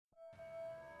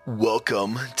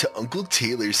Welcome to Uncle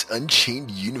Taylor's Unchained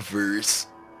Universe.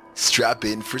 Strap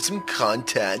in for some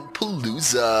content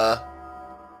palooza.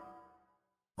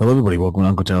 Hello, everybody. Welcome to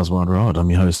Uncle Taylor's Wild Ride. I'm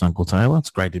your host, Uncle Taylor. It's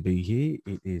great to be here.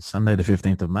 It is Sunday, the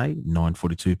 15th of May,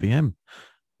 9:42 p.m.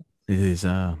 It is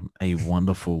a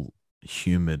wonderful,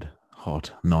 humid,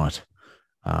 hot night,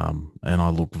 and I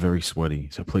look very sweaty.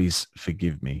 So please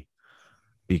forgive me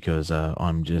because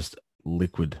I'm just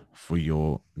liquid for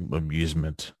your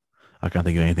amusement. I can't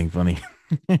think of anything funny.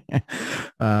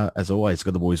 As always,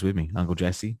 got the boys with me. Uncle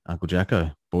Jesse, Uncle Jacko.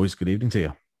 Boys, good evening to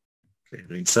you.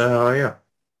 Evening, sir. How are you?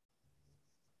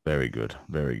 Very good.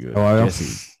 Very good. How are you?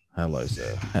 Jesse, hello,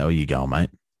 sir. How are you going, mate?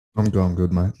 I'm going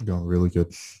good, mate. I'm going really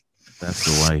good. That's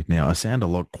the way. Now, I sound a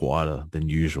lot quieter than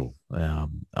usual.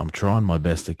 I'm trying my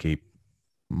best to keep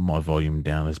my volume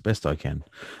down as best I can.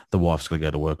 The wife's got to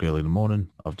go to work early in the morning.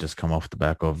 I've just come off the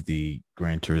back of the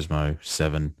Gran Turismo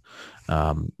 7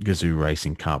 Gazoo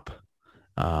Racing Cup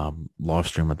live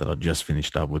stream that I just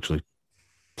finished up literally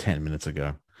 10 minutes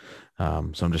ago. So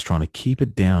I'm just trying to keep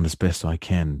it down as best I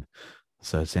can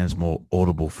so it sounds more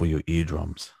audible for your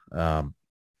eardrums. But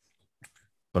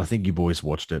I think you boys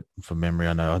watched it from memory.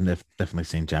 I know I've definitely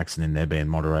seen Jackson in there being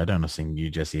moderator, and I've seen you,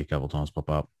 Jesse, a couple of times pop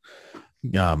up.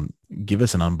 Give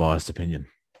us an unbiased opinion.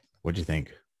 What do you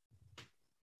think?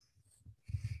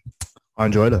 I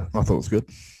enjoyed it. I thought it was good.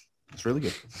 It's really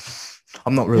good.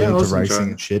 I'm not really into racing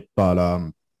and shit, but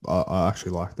I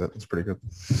actually liked it. It's pretty good.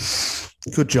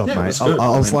 Good job, mate.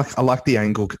 I like the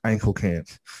ankle cam.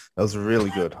 That was really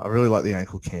good. I really like the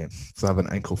ankle cam because I have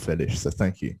an ankle fetish. So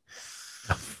thank you.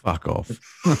 Fuck off.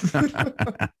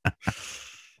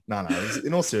 No.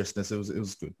 In all seriousness, it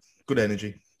was good. Good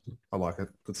energy. I like it.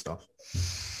 Good stuff.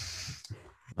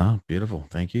 Oh, beautiful.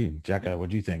 Thank you, Jacko.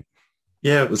 What do you think?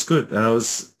 Yeah, it was good, and it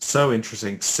was so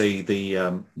interesting to see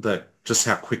the just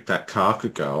how quick that car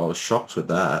could go. I was shocked with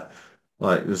that.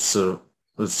 Like it was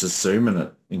just zooming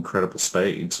at incredible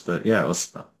speeds. But yeah, it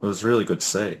was really good to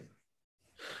see.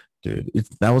 Dude,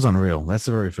 that was unreal. That's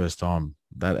the very first time.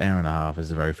 That hour and a half is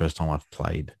the very first time I've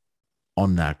played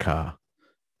on that car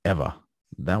ever.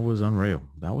 That was unreal.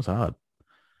 That was hard.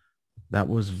 That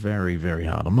was very, very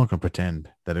hard. I'm not going to pretend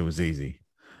that it was easy.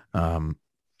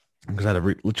 Because I had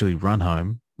to literally run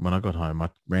home. When I got home, I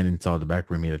ran inside the back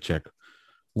room here to check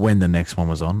when the next one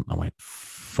was on. I went,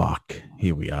 fuck,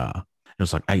 here we are. It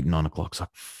was like 8, 9 o'clock. It's like,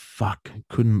 fuck,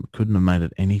 couldn't have made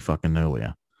it any fucking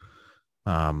earlier.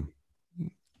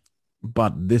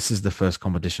 But this is the first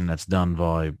competition that's done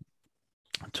by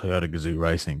Toyota Gazoo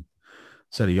Racing.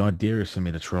 So the idea is for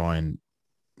me to try and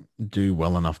do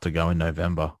well enough to go in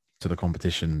November to the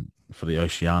competition for the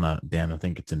Oceania down, I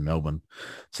think it's in Melbourne.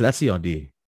 So that's the idea.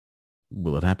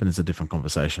 Will it happen? It's a different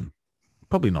conversation.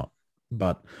 Probably not.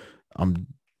 But I'm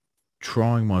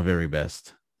trying my very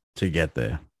best to get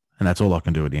there. And that's all I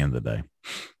can do at the end of the day.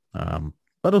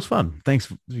 But it was fun. Thanks,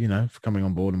 for coming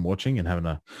on board and watching and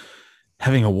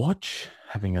having a watch,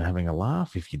 having a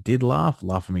laugh. If you did laugh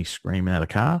at me screaming at a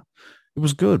car, it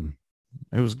was good.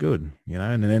 It was good,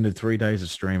 and it ended 3 days of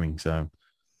streaming. So,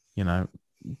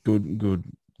 good.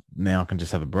 Now I can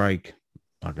just have a break.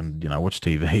 I can, watch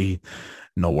TV,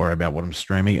 not worry about what I'm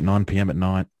streaming at 9 p.m. at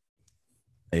night.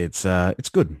 It's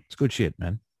good. It's good shit,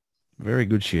 man. Very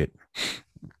good shit.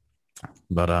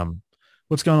 But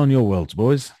what's going on in your worlds,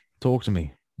 boys? Talk to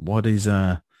me. What has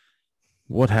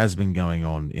been going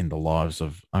on in the lives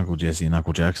of Uncle Jesse and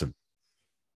Uncle Jackson?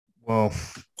 Well,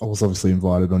 I was obviously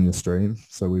invited on your stream,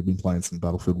 so we've been playing some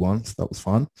Battlefield 1, so that was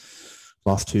fun.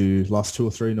 Last two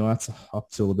or three nights up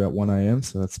till about 1 a.m.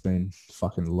 So that's been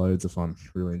fucking loads of fun.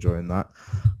 Really enjoying that.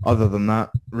 Other than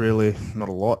that, really not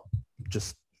a lot.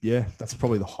 Just, yeah, that's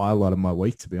probably the highlight of my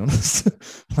week, to be honest.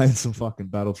 Playing some fucking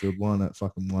Battlefield 1 at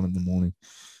fucking 1 in the morning.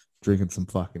 Drinking some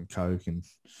fucking Coke and,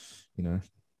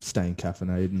 staying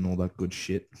caffeinated and all that good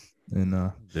shit.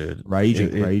 And dude,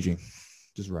 raging.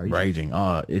 Just raging.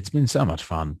 Oh, it's been so much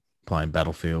fun playing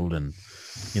Battlefield and,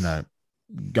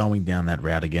 going down that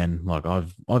route again. Like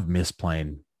I've missed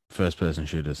playing first person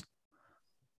shooters.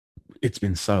 It's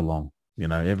been so long,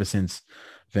 ever since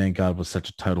Vanguard was such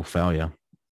a total failure.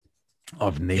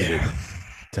 I've needed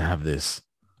to have this.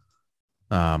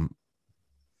 So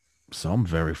I'm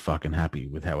very fucking happy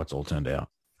with how it's all turned out.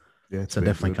 Yeah, so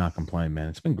definitely can't complain, man.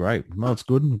 It's been great. Well, it's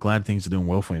good. I'm glad things are doing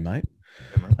well for you, mate.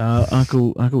 Yeah,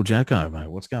 Uncle Jacko, mate,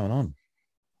 what's going on?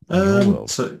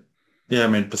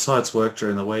 Besides work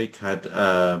during the week, had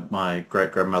my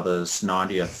great-grandmother's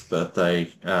 90th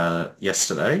birthday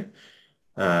yesterday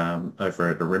over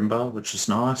at Arimba, which was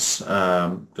nice.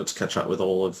 Got to catch up with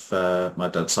all of my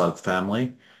dad's side of the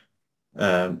family.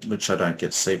 which I don't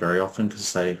get to see very often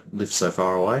because they live so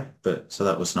far away. But so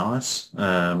that was nice.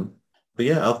 But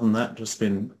yeah, other than that, just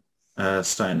been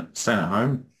staying at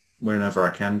home whenever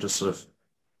I can, just sort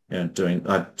of doing.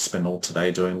 I spend all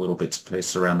today doing little bits and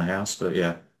pieces around the house. But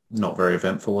yeah, not very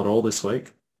eventful at all this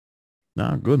week.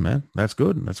 No, good, man. That's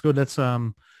good. That's good. That's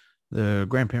the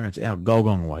grandparents out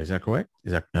Golgong way. Is that correct?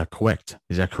 Is that correct?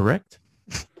 Is that correct?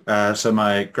 So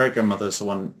my great grandmother's the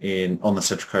one on the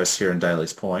Central Coast here in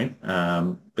Daly's Point.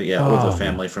 But yeah, all the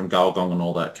family from Gulgong and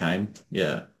all that came.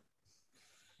 Yeah.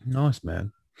 Nice,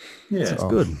 man. Yeah. That's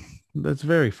good. That's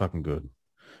very fucking good.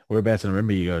 Whereabouts in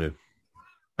Ourimbah you go to?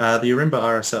 The Ourimbah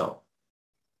RSL.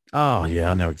 Oh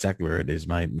yeah, I know exactly where it is,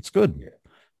 mate. It's good. Yeah.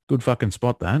 Good fucking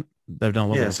spot that. They've done a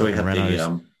lot of so we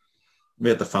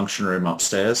had the function room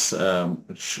upstairs,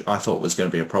 which I thought was going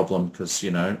to be a problem because,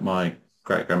 my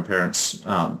great-grandparents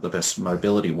aren't the best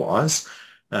mobility-wise.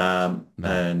 No.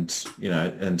 And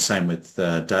same with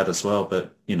Dad as well.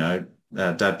 But,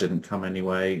 Dad didn't come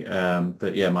anyway.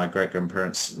 But yeah, my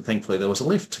great-grandparents, thankfully there was a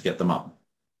lift to get them up.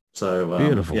 So,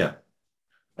 beautiful. Yeah,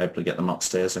 able to get them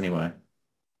upstairs anyway.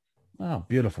 Oh,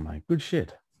 beautiful, mate. Good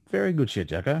shit. Very good shit,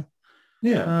 Jacko.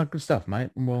 Yeah. Good stuff,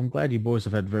 mate. Well, I'm glad you boys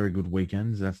have had very good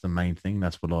weekends. That's the main thing.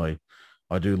 That's what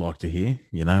I do like to hear.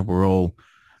 We're all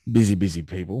busy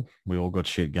people. We all got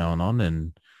shit going on,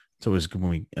 and it's always good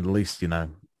when we, at least, in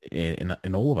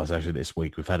all of us actually this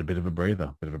week, we've had a bit of a breather,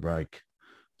 a bit of a break.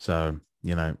 So,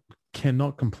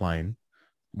 cannot complain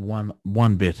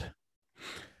one bit.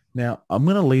 Now, I'm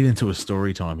going to lead into a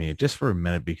story time here just for a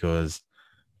minute because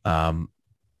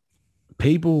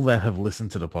people that have listened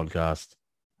to the podcast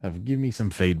have given me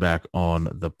some feedback on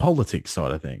the politics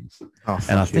side of things.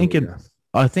 And I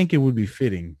think it would be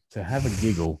fitting to have a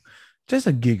giggle, just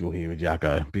a giggle here with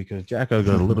Jacko, because Jacko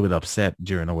got a little bit upset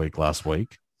during the week last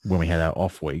week when we had our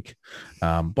off week.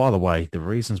 By the way, the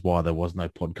reasons why there was no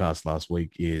podcast last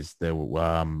week is I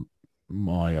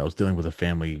was dealing with a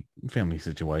family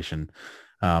situation.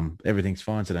 Everything's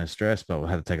fine, so don't stress, but I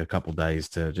had to take a couple of days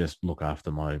to just look after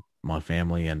my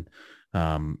family and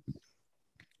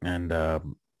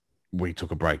we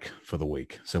took a break for the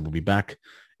week. So we'll be back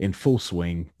in full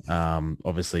swing.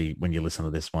 Obviously, when you listen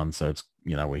to this one, so it's,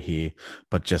 we're here,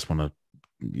 but just want a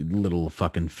little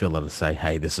fucking filler to say,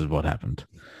 hey, this is what happened.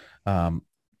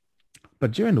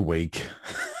 But during the week,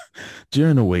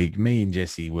 me and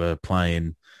Jesse were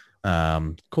playing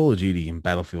Call of Duty in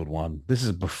Battlefield 1. This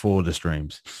is before the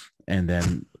streams. And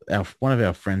then one of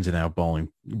our friends in our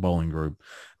bowling group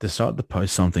decided to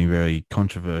post something very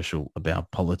controversial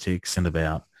about politics and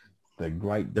about the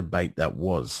great debate that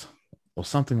was, or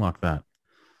something like that.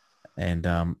 And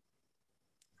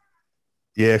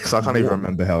yeah, because I can't even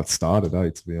remember how it started,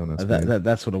 to be honest.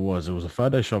 That's what it was. It was a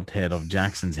photoshopped head of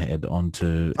Jackson's head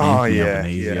onto Anthony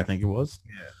Albanese, I think it was.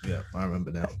 Yeah, I remember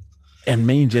now. And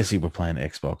me and Jesse were playing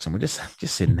Xbox, and we're just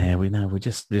sitting there. We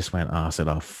just went, I said,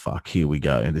 oh, fuck, here we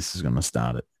go. And this is going to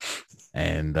start it.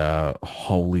 And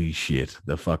holy shit,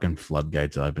 the fucking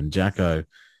floodgates opened. Jacko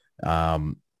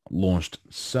launched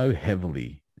so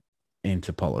heavily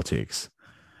into politics.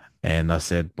 And I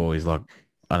said, boys, I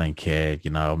don't care. I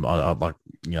don't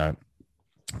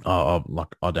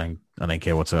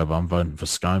care whatsoever. I'm voting for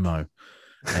ScoMo.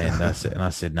 And I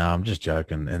said, no, I'm just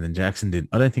joking. And then Jackson did.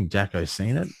 I don't think Jacko's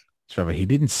seen it. Trevor, he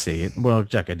didn't see it. Well,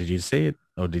 Jacko, did you see it?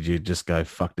 Or did you just go,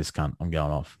 fuck this cunt, I'm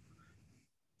going off?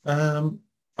 I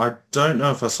don't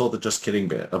know if I saw the just kidding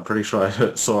bit. I'm pretty sure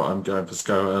I saw I'm going for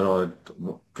ScoMo and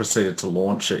I proceeded to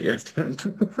launch it.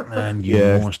 And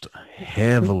you launched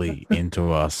heavily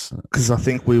into us. Because I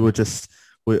think we were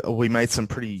we made some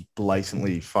pretty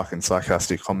blatantly fucking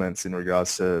sarcastic comments in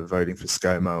regards to voting for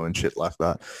ScoMo and shit like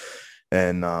that.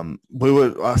 And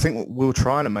I think we were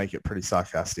trying to make it pretty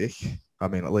sarcastic. I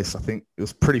mean, at least I think it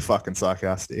was pretty fucking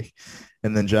sarcastic.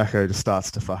 And then Jacko just starts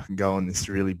to fucking go on this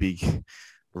really big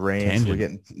rant. Tangent. We're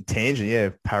getting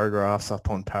tangent, paragraphs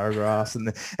upon paragraphs.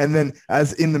 And then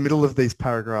as in the middle of these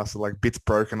paragraphs are like bits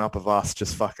broken up of us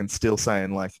just fucking still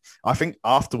saying, like, I think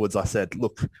afterwards I said,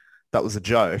 look, that was a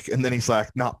joke. And then he's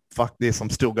like, nah, fuck this. I'm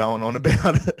still going on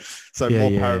about it. So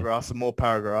paragraphs and more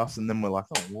paragraphs. And then we're like,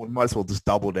 oh, well, we might as well just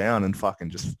double down and fucking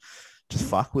just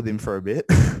fuck with him for a bit.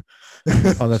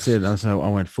 Oh, that's it. And so I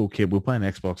went full kid. We're playing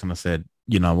Xbox and I said,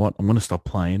 you know what? I'm going to stop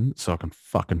playing so I can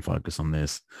fucking focus on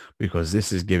this because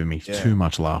this is giving me too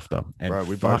much laughter. And bro,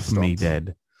 we fuck both me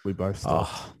dead. We both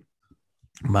stopped. Oh,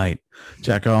 mate,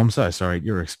 Jacko, I'm so sorry at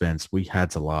your expense. We had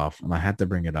to laugh and I had to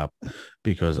bring it up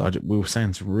because we were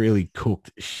saying some really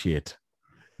cooked shit,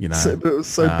 So, but it was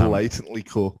so blatantly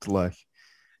cooked. Like,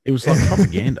 it was like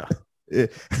propaganda. Yeah.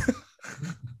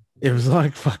 It was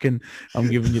like fucking, I'm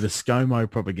giving you the ScoMo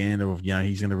propaganda of,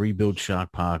 he's going to rebuild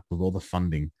Shark Park with all the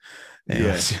funding. And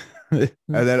Yeah.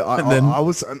 And then I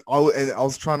was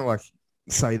trying to like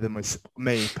say the most,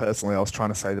 me personally, I was trying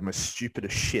to say the most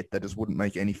stupidest shit that just wouldn't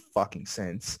make any fucking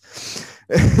sense.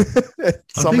 I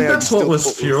think that's what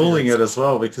was fueling it as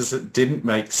well, because it didn't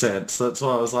make sense. That's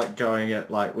why I was like going at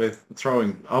like with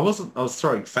throwing. I was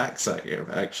throwing facts at you.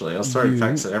 Actually, I was throwing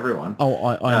facts at everyone. Oh,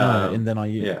 I know. And then I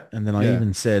Yeah.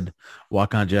 even said, why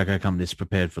can't Jacko come this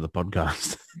prepared for the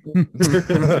podcast?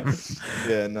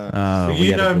 Yeah, no.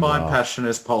 You know, my passion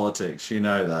is politics. You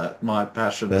know that. My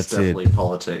passion is definitely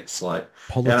politics. Like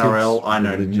NRL, I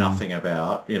know nothing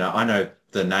about. I know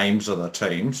the names of the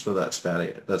teams, but that's about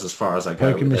it. That's as far as I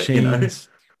go Poker with machines.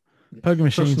 it, Poker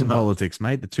machines and politics,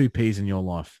 mate. The two P's in your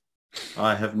life.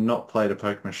 I have not played a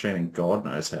poker machine in God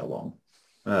knows how long.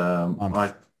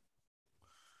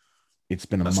 It's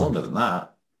been a month. Longer than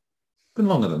that. Been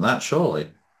longer than that, surely.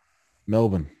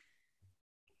 Melbourne.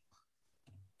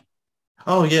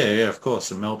 Oh, yeah, of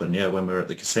course, in Melbourne, yeah, when we were at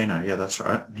the casino. Yeah, that's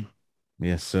right.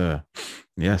 Yes, sir.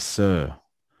 Yes, sir.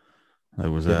 That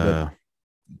was,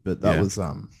 But that was,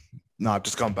 no, I've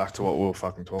just gone back to what we were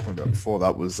fucking talking about before.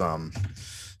 That was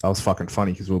fucking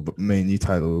funny because me and you,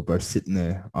 Taylor, we were both sitting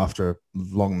there after a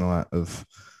long night of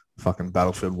fucking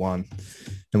Battlefield 1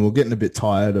 and we're getting a bit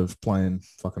tired of playing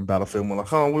fucking Battlefield. And we're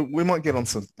like, oh, we might get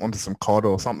onto some COD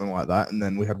or something like that. And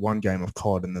then we had one game of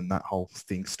COD and then that whole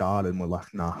thing started and we're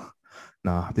like, nah,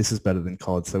 this is better than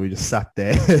COD. So we just sat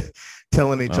there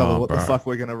telling each other what the fuck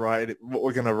what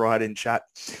we're gonna write in chat.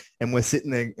 And we're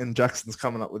sitting there and Jackson's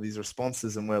coming up with these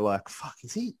responses and we're like, fuck,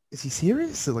 is he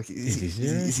serious? So like, is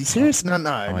he serious? No.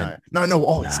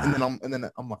 Oh, and then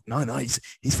I'm like, no, he's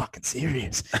fucking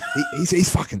serious.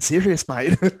 He's fucking serious,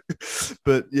 mate.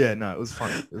 But yeah, no, it was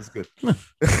funny. It was good.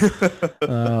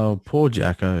 Oh, poor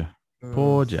Jacko.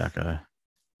 Poor Jacko.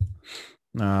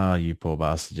 Oh, you poor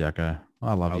bastard, Jacko.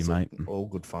 I love you, mate. All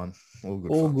good fun. All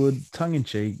good. Tongue in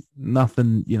cheek.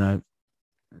 Nothing,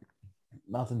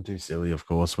 nothing too silly, of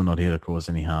course. We're not here to cause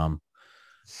any harm.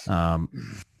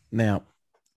 Now,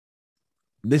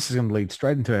 this is going to lead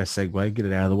straight into our segue. Get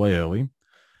it out of the way early.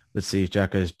 Let's see if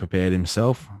Jacko's prepared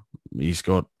himself. He's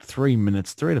got 3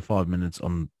 to 5 minutes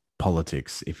on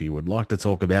politics. If he would like to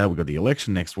talk about it, we've got the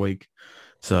election next week.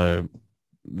 So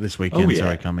this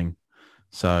weekend, coming.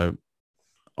 So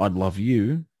I'd love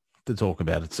you to talk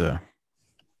about it, sir.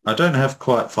 I don't have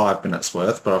quite 5 minutes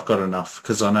worth, but I've got enough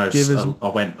because I know I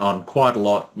went on quite a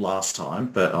lot last time,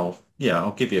 but I'll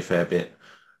give you a fair bit.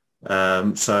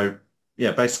 So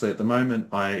basically at the moment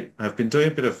I have been doing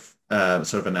a bit of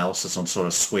sort of analysis on sort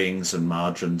of swings and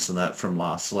margins and that from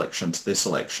last election to this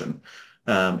election,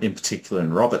 in particular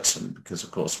in Robertson, because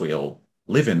of course we all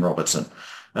live in Robertson.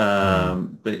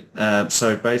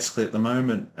 So basically at the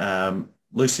moment,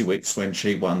 Lucy Weeks, when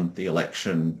she won the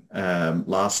election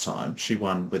last time, she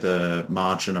won with a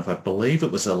margin of, I believe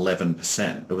it was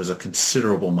 11%. It was a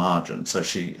considerable margin. So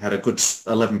she had a good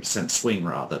 11% swing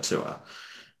rather to her.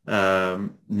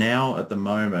 Now at the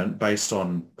moment, based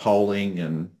on polling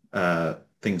and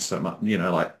things so much,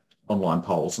 like online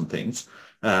polls and things,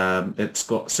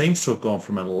 seems to have gone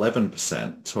from an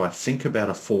 11% to I think about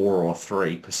a 4 or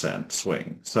 3%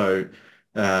 swing. So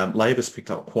Labor's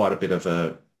picked up quite a bit of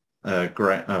a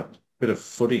bit of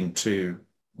footing to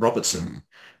Robertson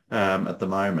at the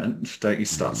moment. Don't you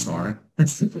start snoring.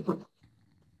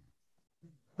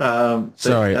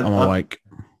 Sorry, I'm awake.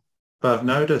 But I've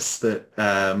noticed that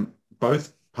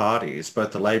both parties,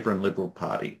 both the Labor and Liberal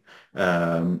Party,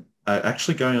 are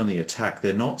actually going on the attack.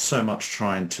 They're not so much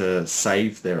trying to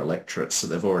save their electorates that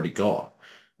they've already got.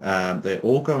 They're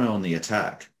all going on the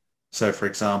attack. So, for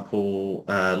example,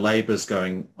 Labor's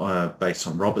going based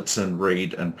on Robertson,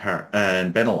 Reid, and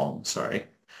Bennelong. Sorry,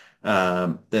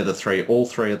 they're the three. All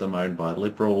three of them owned by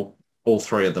Liberal. All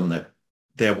three of them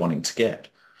they're wanting to get.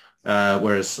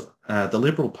 Whereas the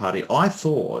Liberal Party, I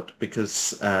thought,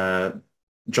 because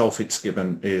Joel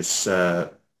Fitzgibbon is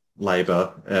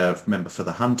Labor member for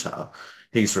the Hunter,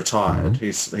 he's retired.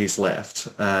 He's left,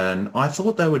 and I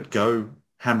thought they would go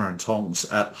hammer and tongs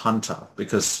at Hunter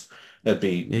because. It'd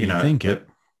be,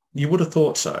 you would have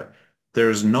thought so. There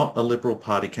is not a Liberal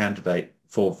Party candidate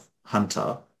for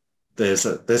Hunter. There's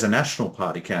a National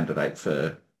Party candidate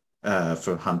for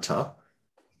Hunter,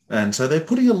 and so they're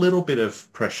putting a little bit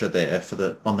of pressure there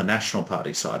on the National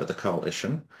Party side of the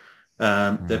coalition.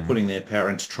 They're putting their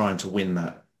power into trying to win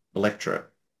that electorate,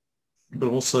 but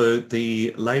also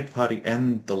the Labor Party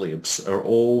and the Libs are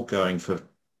all going for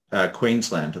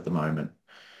Queensland at the moment.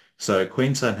 So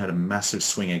Queensland had a massive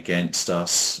swing against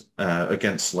us,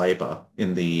 against Labor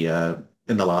in the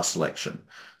in the last election.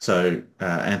 So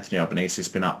Anthony Albanese's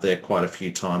been up there quite a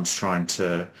few times trying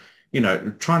to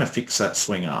fix that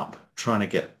swing up, trying to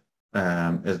get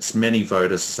as many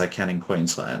voters as they can in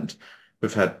Queensland.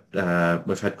 We've had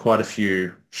quite a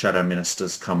few shadow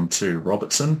ministers come to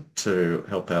Robertson to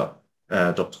help out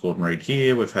Dr. Gordon Reid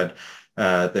here. We've had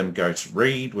them go to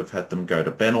Reid. We've had them go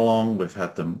to Bennelong. We've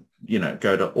had them,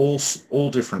 go to all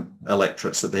different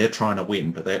electorates that they're trying to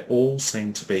win, but they all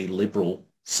seem to be Liberal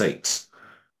seats.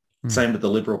 Same with the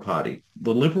Liberal Party.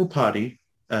 The Liberal Party,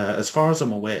 as far as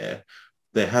I'm aware,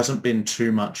 there hasn't been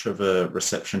too much of a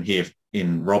reception here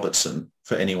in Robertson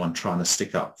for anyone trying to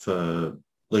stick up for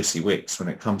Lucy Wicks when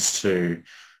it comes to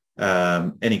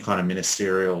any kind of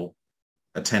ministerial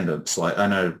attendance. Like I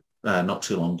know not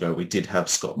too long ago we did have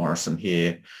Scott Morrison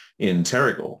here in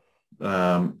Terrigal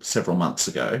several months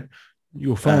ago.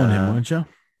 You were following him, weren't you?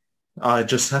 I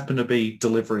just happened to be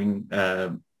delivering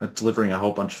a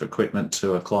whole bunch of equipment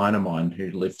to a client of mine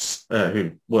who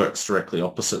works directly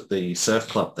opposite the surf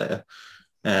club there.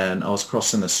 And I was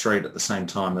crossing the street at the same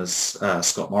time as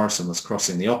Scott Morrison was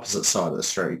crossing the opposite side of the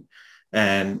street.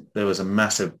 And there was a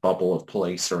massive bubble of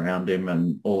police around him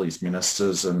and all his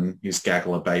ministers and his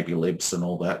gaggle of baby libs and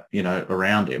all that,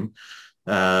 around him,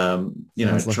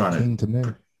 Sounds like a king to me.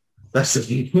 That's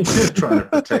trying to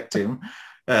protect him.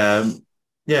 And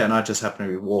I just happened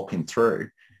to be walking through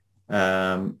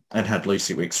and had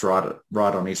Lucy Wicks right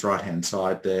on his right-hand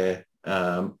side there.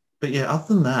 But yeah,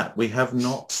 other than that, we have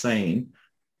not seen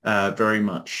very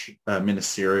much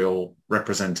ministerial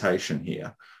representation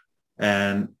here.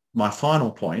 And my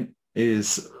final point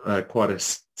is quite a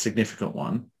significant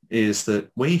one, is that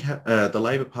the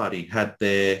Labor Party had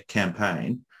their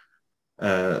campaign.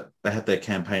 They had their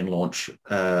campaign launch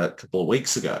a couple of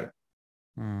weeks ago.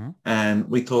 And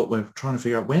we thought we're trying to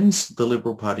figure out when's the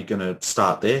Liberal Party going to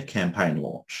start their campaign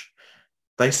launch.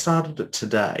 They started it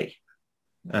today.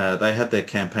 They had their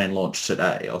campaign launch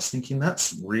today. I was thinking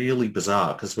that's really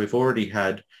bizarre because we've already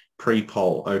had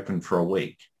pre-poll open for a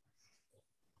week.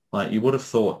 Like you would have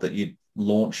thought that you'd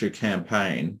launch your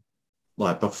campaign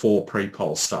like before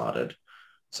pre-poll started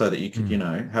so that you could,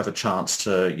 have a chance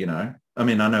to, I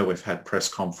mean, I know we've had press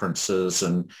conferences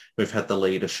and we've had the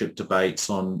leadership debates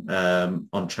on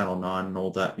Channel 9 and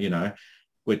all that,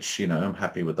 which, I'm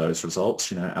happy with those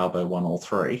results. Albo won all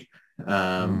three.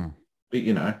 But,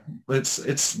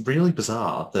 it's really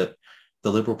bizarre that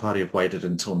the Liberal Party have waited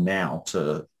until now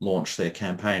to launch their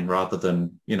campaign rather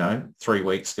than, 3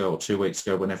 weeks ago or 2 weeks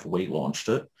ago, whenever we launched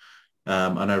it.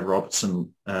 I know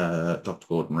Robertson, Dr.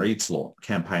 Gordon Reid's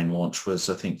campaign launch was,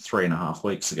 I think, 3.5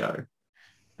 weeks ago.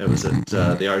 It was at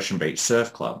the Ocean Beach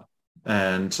Surf Club.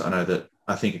 And I know that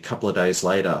I think a couple of days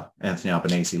later, Anthony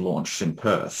Albanese launched in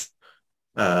Perth,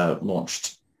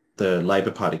 launched the Labor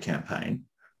Party campaign.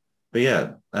 But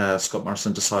yeah, Scott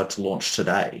Morrison decided to launch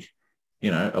today,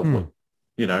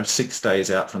 6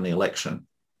 days out from the election,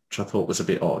 which I thought was a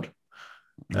bit odd.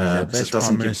 The best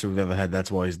prime minister we've ever had.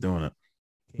 That's why he's doing it.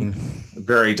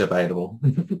 Very debatable.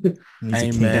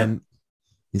 Amen.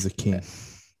 He's a king.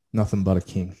 Nothing but a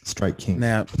king. Straight king.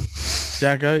 Now,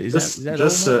 Jacko, is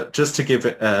that just to give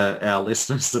our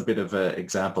listeners a bit of an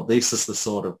example, this is the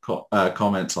sort of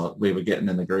comments we were getting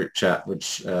in the group chat,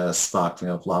 which sparked me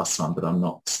off last time, but I'm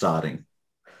not starting.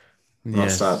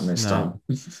 Not starting this time.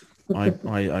 I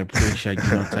appreciate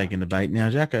you not taking the bait. Now,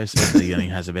 Jacko said that he only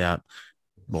has about,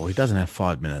 he doesn't have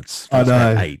 5 minutes. I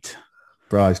know. 8.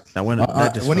 Bro, now,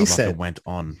 when he said it went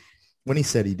on. When he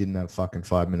said he didn't have fucking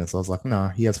 5 minutes, I was like, nah,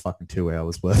 he has fucking 2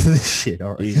 hours worth of this shit.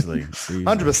 All right. Easily.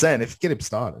 100%. If you get him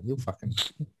started, you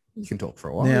can talk for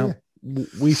a while. Now,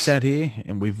 we sat here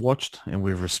and we've watched and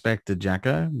we've respected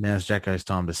Jacko. Now's Jacko's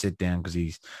time to sit down because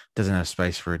he doesn't have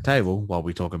space for a table while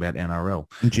we talk about NRL.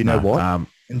 And do you know what?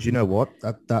 And you know what?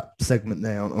 That segment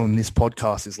there on this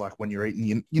podcast is like when you're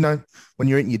eating, when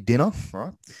you're eating your dinner,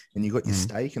 right? And you got your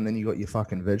steak and then you got your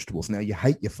fucking vegetables. Now you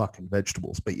hate your fucking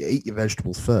vegetables, but you eat your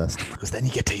vegetables first because then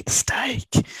you get to eat the steak.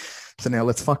 So now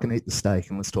let's fucking eat the steak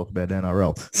and let's talk about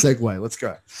NRL. Segue, let's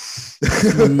go.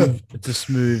 It's a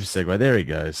smooth segue. There he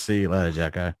goes. See you later,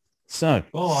 Jacko. So,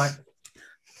 bye.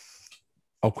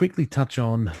 I'll quickly touch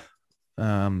on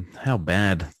how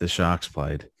bad the Sharks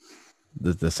played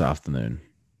this afternoon.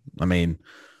 I mean,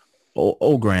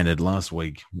 all granted, last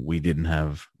week we didn't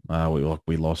have,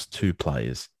 we lost 2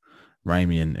 players,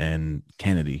 Ramian and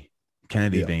Kennedy.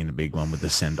 Kennedy being the big one with the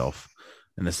send-off.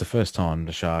 And it's the first time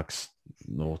the Sharks,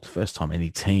 or the first time any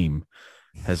team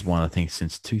has won, I think,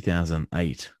 since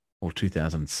 2008 or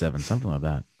 2007, something like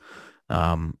that,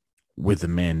 with the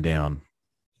man down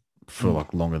for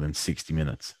like longer than 60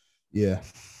 minutes. Yeah.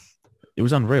 It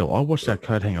was unreal. I watched that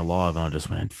coat hanger live and I just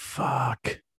went,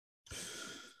 fuck.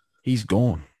 He's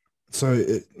gone. So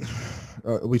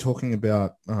are we talking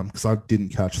about, because I didn't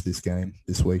catch this game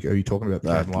this week. Are you talking about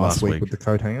the game last week with the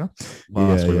coat hanger?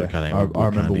 Last week yeah. with the coat hanger.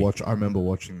 I remember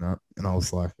watching that, and I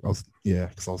was like,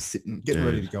 because I was getting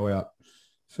ready to go out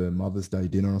for Mother's Day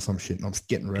dinner or some shit, and I was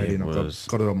getting ready, and I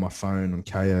got it on my phone on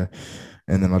KO,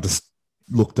 and then I just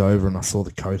looked over and I saw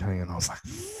the coat hanger, and I was like,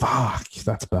 fuck,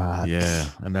 that's bad. Yeah,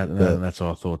 and that's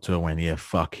what I thought too. I went, yeah,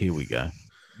 fuck, here we go.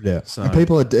 Yeah. So,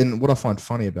 and what I find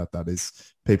funny about that is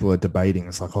people are debating.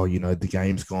 It's like, oh, the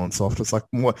game's gone soft. It's like,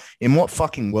 in what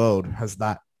fucking world has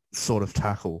that sort of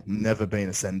tackle never been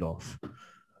a send off?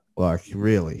 Like,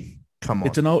 really? Come on.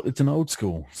 It's an old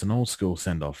school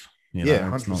send off. Yeah,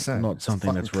 100%. Not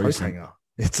something that's recent. Hanger.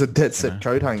 It's a dead set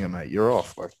coat hanger, mate. You're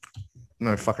off. Like,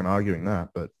 no fucking arguing that,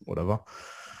 but whatever.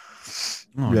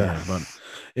 Oh, yeah, but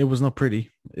it was not pretty.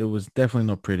 It was definitely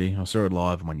not pretty. I saw it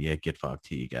live and went, yeah, get fucked.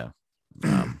 Here you go.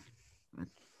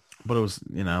 But it was,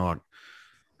 like,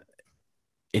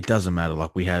 it doesn't matter.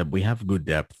 Like, we have good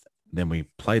depth. Then we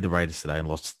played the Raiders today and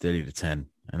lost 30-10,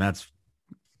 and that's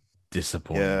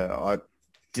disappointing. Yeah, I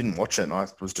didn't watch it, and I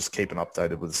was just keeping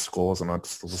updated with the scores, and I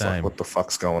just was like, what the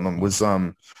fuck's going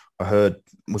on? I heard,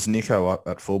 was Nico up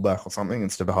at fullback or something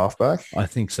instead of halfback? I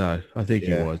think so. I think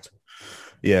he was.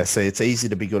 Yeah, see, it's easy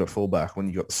to be good at fullback when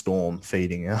you got the Storm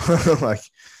feeding out. Like,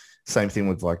 same thing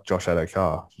with, like, Josh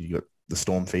Adokar. You got the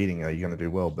Storm feeding out, you're going to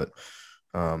do well, but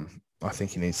I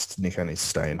think Nico needs to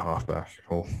stay in halfback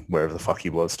or wherever the fuck he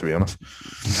was, to be honest.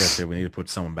 Exactly. We need to put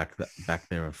someone back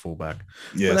there at fullback.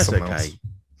 Yeah, but that's okay.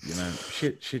 Else.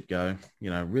 Shit go.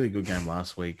 Really good game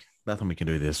last week. Nothing we can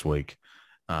do this week.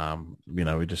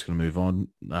 We're just going to move on.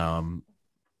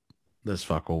 That's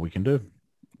fuck all we can do.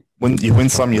 When you win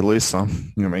some, you lose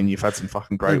some. I mean, you've had some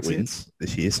fucking great wins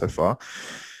this year so far.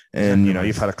 And,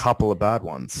 you've had a couple of bad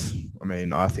ones. I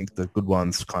mean, I think the good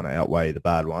ones kind of outweigh the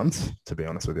bad ones, to be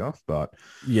honest with you. But,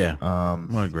 yeah,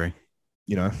 I agree.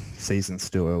 Season's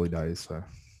still early days. So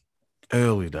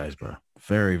early days, bro.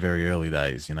 Very, very early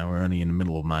days. We're only in the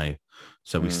middle of May.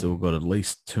 So we still got at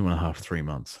least 2.5, 3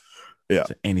 months. Yeah.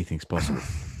 So anything's possible.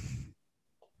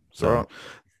 So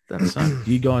that's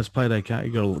you guys played okay.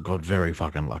 You got very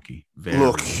fucking lucky.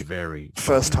 Very.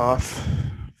 First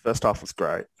half was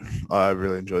great. I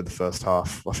really enjoyed the first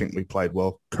half. I think we played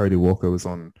well. Cody Walker was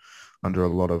under a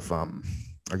lot of,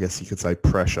 I guess you could say,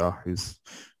 pressure. There's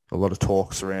a lot of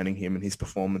talk surrounding him and his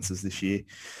performances this year.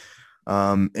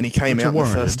 And he came out in the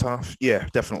first half. Yeah,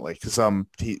 definitely. Because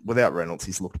without Reynolds,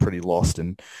 he's looked pretty lost.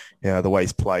 And the way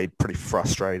he's played, pretty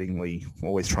frustratingly,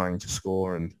 always trying to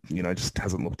score and, just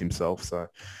hasn't looked himself. So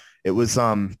it was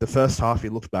the first half, he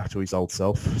looked back to his old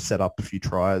self, set up a few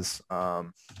tries.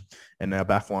 And our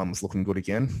back line was looking good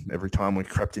again. Every time we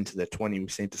crept into their 20, we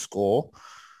seemed to score.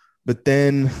 But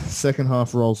then second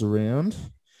half rolls around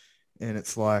and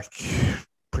it's like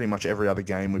pretty much every other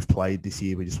game we've played this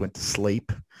year, we just went to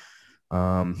sleep.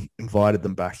 Invited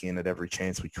them back in at every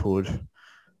chance we could.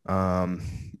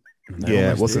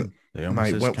 It wasn't,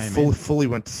 mate, fully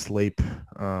went to sleep.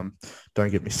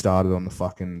 Don't get me started on the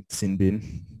fucking sin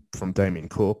bin from Damien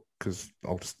Cook, because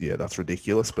that's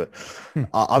ridiculous. But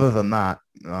other than that,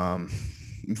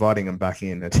 inviting them back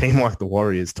in, a team like the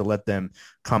Warriors, to let them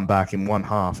come back in one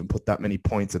half and put that many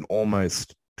points and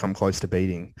almost come close to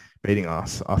beating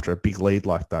us after a big lead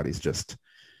like that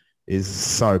is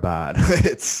so bad.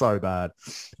 It's so bad.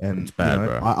 And it's bad,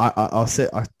 bro. I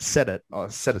said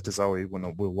it to Zoe when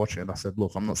we were watching it. I said,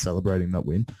 look, I'm not celebrating that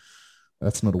win.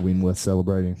 That's not a win worth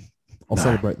celebrating. I'll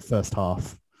celebrate the first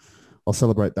half. I'll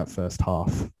celebrate that first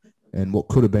half and what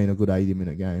could have been a good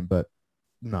 80-minute game, but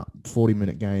no,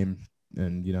 40-minute game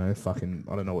and, fucking,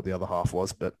 I don't know what the other half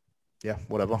was, but yeah,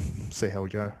 whatever. See how we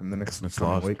go in the next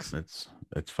coming weeks. It's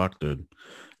fucked, dude.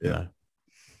 Yeah.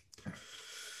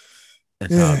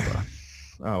 It's hard, bro.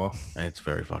 Oh, well. It's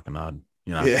very fucking hard.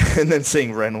 Yeah, and then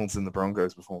seeing Reynolds in the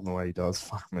Broncos perform the way he does,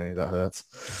 fuck me, that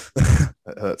hurts.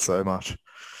 That hurts so much.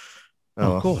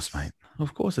 Of course, mate.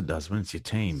 Of course it does when it's your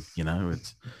team.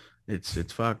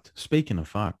 It's fucked. Speaking of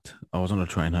fucked, I was on a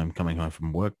train coming home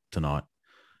from work tonight,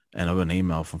 and I got an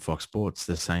email from Fox Sports.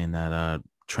 They're saying that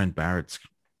Trent Barrett's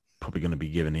probably going to be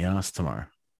given the ass tomorrow.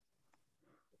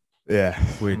 Yeah,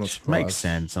 which makes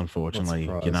sense. Unfortunately,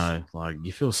 like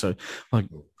you feel so like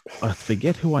I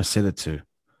forget who I said it to.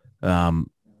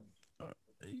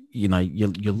 You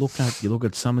look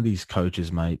at some of these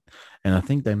coaches, mate, and I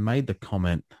think they made the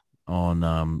comment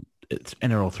on it's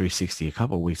NRL 360 a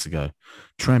couple of weeks ago.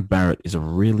 Trent Barrett is a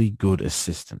really good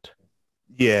assistant.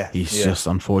 Yeah, He's yeah. just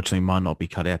unfortunately might not be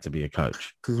cut out to be a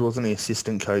coach. Because wasn't he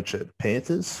assistant coach at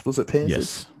Panthers? Was it Panthers?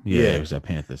 Yes. Yeah, it was at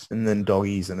Panthers. And then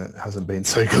Doggies, and it hasn't been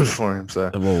so good for him. So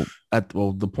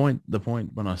The point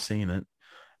when I seen it,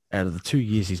 out of the 2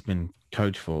 years he's been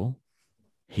coach for,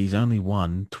 he's only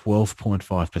won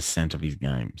 12.5% of his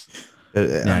games.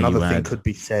 another thing could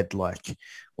be said, like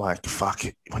fuck,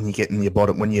 when you get in your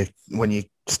bottom, when you're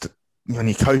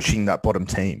coaching that bottom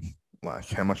team, like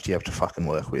how much do you have to fucking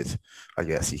work with? I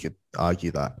guess you could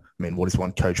argue that. I mean, what is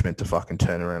one coach meant to fucking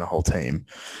turn around a whole team?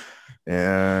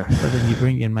 Yeah. But then you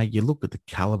bring in, mate, you look at the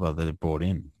caliber that it brought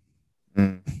in.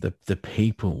 The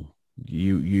people.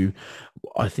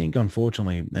 I think,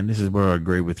 unfortunately, and this is where I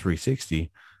agree with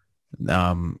 360,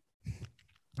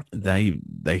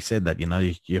 they said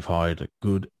that, you've hired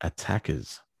good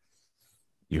attackers.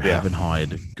 You haven't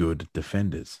hired good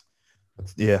defenders.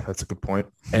 Yeah, that's a good point.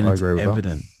 And I it's agree with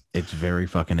evident. It's very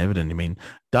fucking evident. I mean,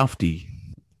 Dufty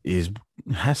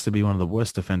has to be one of the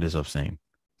worst defenders I've seen.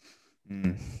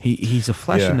 He's a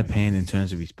flash in the pan in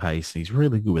terms of his pace. He's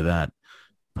really good with that.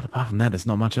 But apart from that, it's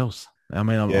not much else. I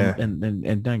mean,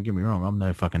 and don't get me wrong, I'm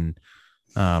no fucking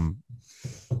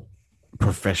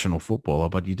professional footballer,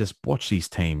 but you just watch these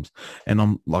teams, and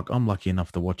I'm lucky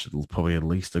enough to watch probably at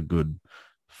least a good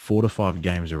 4 to 5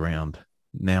 games around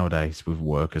nowadays with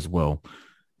work as well.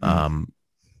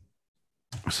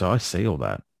 So I see all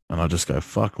that, and I just go,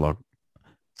 fuck, like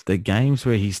the games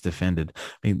where he's defended.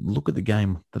 I mean, look at the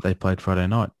game that they played Friday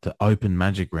night, the open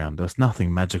Magic round. There's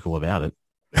nothing magical about it.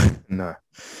 No,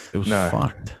 it was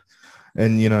fucked.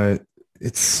 And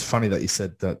it's funny that you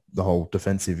said that the whole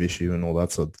defensive issue and all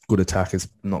that. So good attackers,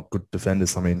 not good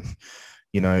defenders. I mean,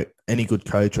 any good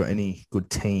coach or any good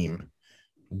team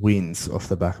wins off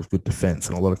the back of good defense.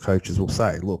 And a lot of coaches will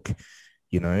say, look,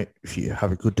 if you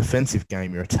have a good defensive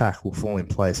game, your attack will fall in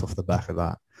place off the back of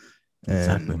that. And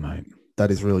exactly, mate. That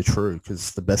is really true,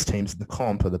 because the best teams in the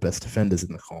comp are the best defenders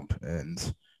in the comp,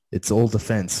 and it's all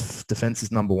defense. Defense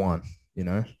is number one.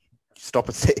 Stop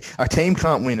it. A team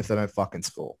can't win if they don't fucking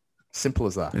score. Simple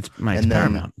as that. It's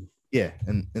paramount. Yeah,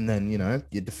 and then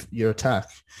your attack.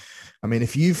 I mean,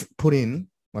 if you've put in,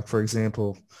 like, for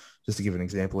example, just to give an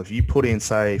example, if you put in,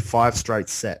 say, 5 straight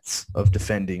sets of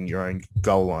defending your own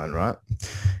goal line, right,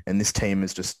 and this team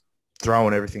is just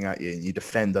throwing everything at you, and you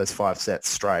defend those 5 sets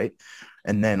straight,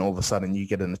 and then all of a sudden you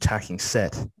get an attacking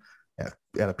set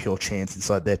out of pure chance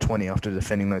inside their 20 after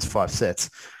defending those 5 sets,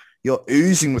 you're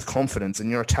oozing with confidence, and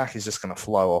your attack is just going to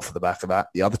flow off the back of that.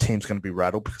 The other team's going to be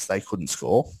rattled because they couldn't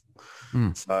score.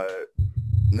 So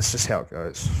that's just how it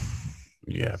goes.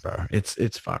 Yeah, bro.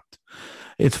 It's fucked.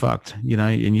 It's fucked,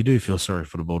 and you do feel sorry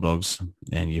for the Bulldogs,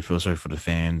 and you feel sorry for the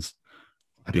fans,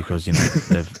 because,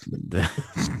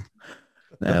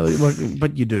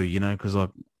 but you do, because,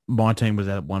 like, my team was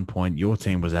at one point, your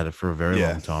team was at it for a very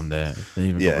long time there. They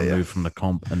even got removed from the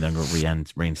comp and then got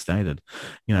reinstated.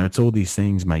 It's all these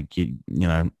things make you,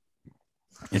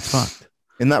 it's fucked.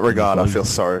 In that regard, I feel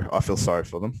sorry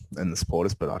for them and the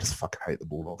supporters, but I just fucking hate the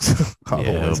Bulldogs.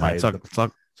 It's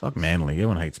like Manly.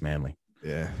 Everyone hates Manly.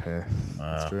 Yeah,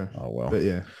 that's true. Oh, well. But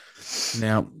yeah.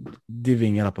 Now,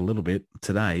 divvying it up a little bit,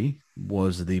 today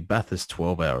was the Bathurst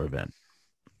 12-hour event.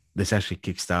 This actually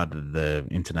kickstarted the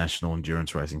international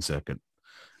endurance racing circuit.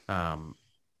 Now,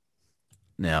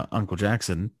 Uncle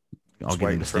Jackson, I'll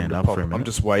get him to stand up for a minute. I'm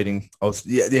just waiting.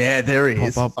 There he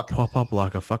is. Pop up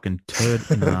like a fucking turd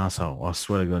in an asshole. I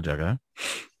swear to God, Jacko.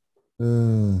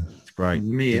 It's great.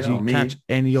 Did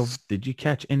you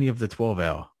catch any of the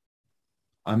 12-hour?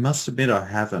 I must admit I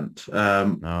haven't.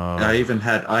 I even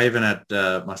had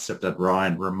my stepdad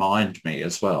Ryan remind me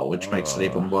as well, which makes it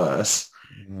even worse.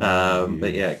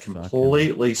 But yeah,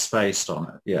 completely spaced on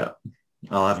it. Yeah,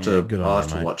 I'll have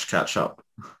to watch catch up.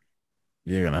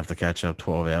 You're gonna have to catch up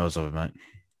 12 hours of it, mate.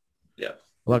 Yeah.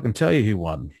 Well, I can tell you who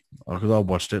won, because I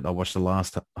watched it. I watched the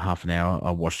last half an hour.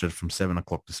 I watched it from 7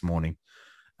 o'clock this morning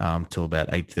till about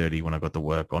 8:30 when I got to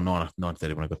work, or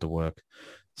 9:30 when I got to work.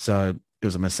 So it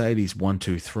was a Mercedes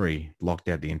 123 locked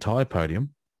out the entire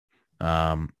podium.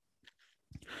 I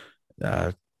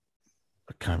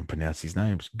can't pronounce these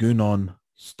names. Gunon,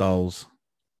 Stolz,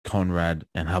 Conrad,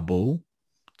 and Habul,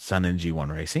 Sun Energy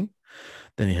One Racing.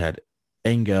 Then you had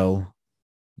Engel,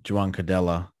 Juan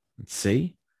Cadella, and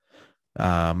C,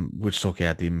 which took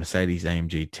out the Mercedes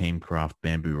AMG Team Craft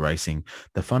Bamboo Racing.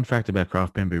 The fun fact about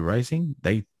Craft Bamboo Racing,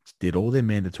 they did all their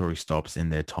mandatory stops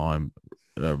in their time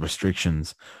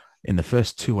restrictions in the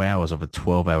first 2 hours of a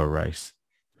 12-hour race,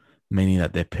 meaning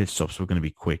that their pit stops were going to be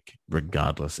quick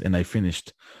regardless. And they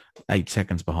finished 8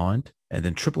 seconds behind. And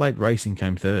then Triple Eight Racing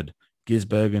came third.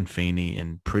 Gisbergen, Feeney,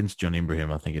 and Prince John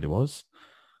Ibrahim, I think it was.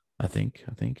 I think.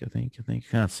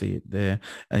 Can't see it there.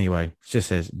 Anyway, it just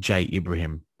says J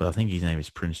Ibrahim, but I think his name is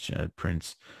Prince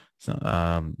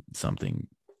something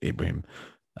Ibrahim.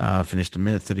 Finished a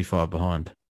minute 35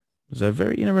 behind. So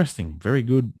very interesting, very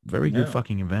good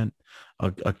fucking event.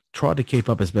 I tried to keep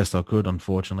up as best I could.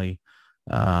 Unfortunately,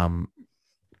 but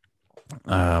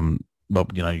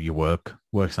you work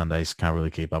Sundays, can't really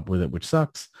keep up with it, which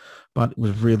sucks. But it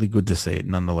was really good to see it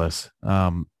nonetheless.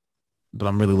 But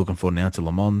I'm really looking forward now to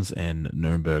Le Mans and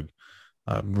Nuremberg.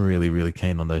 I'm really, really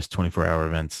keen on those 24-hour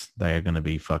events. They are going to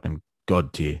be fucking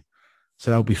god tier.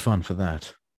 So that'll be fun for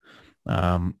that.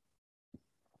 I'll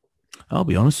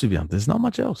be honest with you. There's not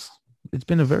much else. It's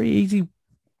been a very easy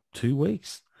 2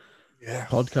 weeks. Yeah.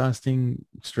 Podcasting,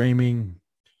 streaming,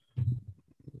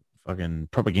 fucking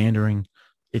propagandaing.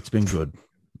 It's been good.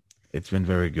 It's been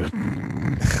very good.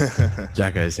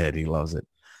 Jacko's head, he loves it.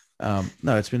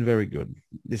 No, it's been very good.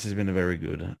 This has been a very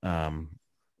good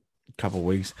couple of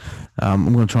weeks.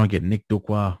 I'm going to try and get Nick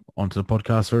Dukwa onto the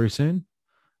podcast very soon.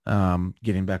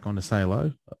 Get him back on to say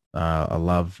hello.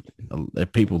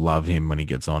 People love him when he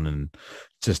gets on and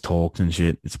just talks and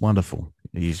shit. It's wonderful.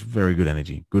 He's very good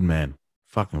energy. Good man.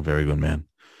 Fucking very good man.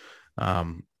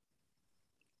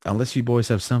 Unless you boys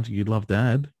have something you'd love to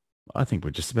add, I think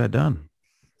we're just about done.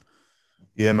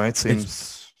 Yeah, mate.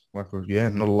 Seems like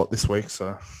not a lot this week.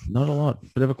 So not a lot.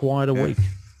 Bit of a quieter week.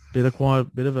 Bit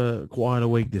of a quieter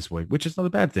week this week, which is not a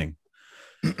bad thing.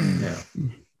 Yeah.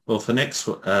 Well, for next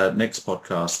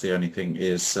podcast, the only thing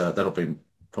is that'll be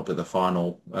probably the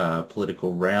final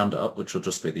political roundup, which will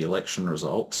just be the election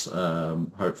results.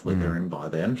 Hopefully they're in by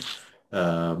then.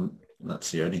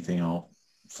 That's the only thing I'll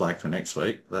flag for next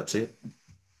week. That's it.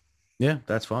 Yeah,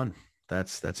 that's fine.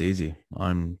 That's easy.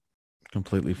 I'm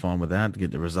completely fine with that.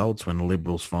 Get the results when the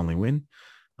Liberals finally win,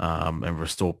 and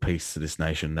restore peace to this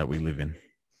nation that we live in.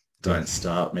 Don't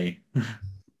start me.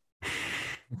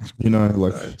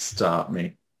 Don't start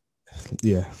me.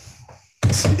 Yeah.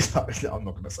 I'm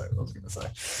not going to say what I was going to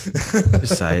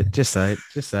say. Just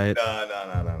say it.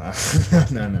 No.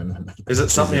 Is it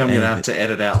something I'm going to have to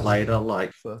edit out later?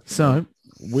 So,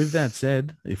 with that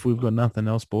said, if we've got nothing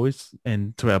else, boys,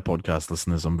 and to our podcast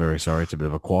listeners, I'm very sorry. It's a bit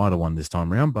of a quieter one this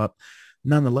time around, but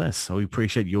nonetheless, we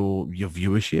appreciate your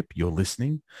viewership, your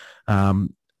listening.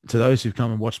 To those who've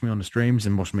come and watched me on the streams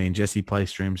and watched me and Jesse play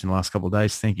streams in the last couple of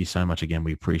days, thank you so much again.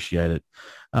 We appreciate it.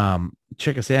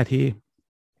 Check us out here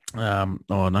on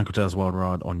Uncle Taylor's Wild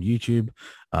Ride on YouTube,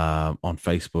 on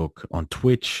Facebook, on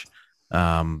Twitch,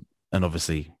 and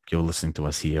obviously you're listening to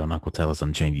us here on Uncle Taylor's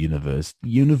Unchained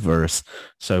Universe.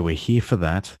 So we're here for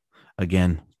that.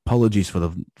 Again, apologies for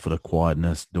the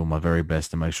quietness. Doing my very best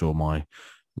to make sure my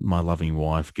loving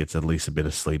wife gets at least a bit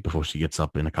of sleep before she gets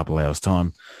up in a couple of hours'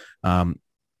 time.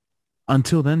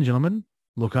 Until then, gentlemen,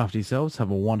 look after yourselves.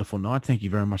 Have a wonderful night. Thank you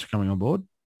very much for coming on board.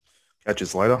 Catch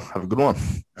us later. Have a good one.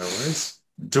 No worries.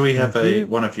 Do we have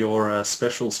one of your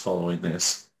specials following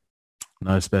this?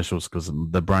 No specials because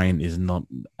the brain is not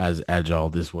as agile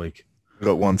this week. We've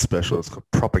got one special. It's called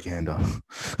propaganda.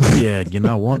 Yeah, you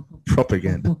know what?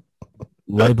 Propaganda.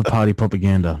 Labour Party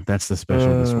propaganda. That's the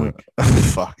special this week.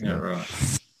 Fuck. Yeah,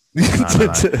 right.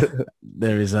 No.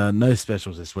 There is no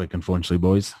specials this week, unfortunately,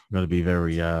 boys. Going to be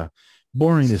very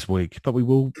boring this week, but we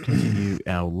will continue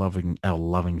our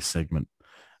loving segment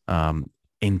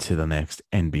into the next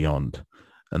and beyond.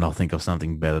 And I'll think of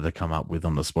something better to come up with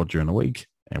on the spot during the week,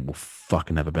 and we'll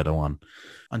fucking have a better one.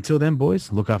 Until then,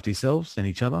 boys, look after yourselves and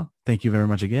each other. Thank you very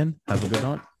much again. Have a good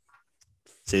night.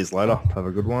 See you later. Have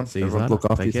a good one. See you later. Look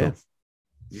after Take care.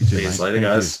 yourself. See you later,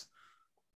 guys.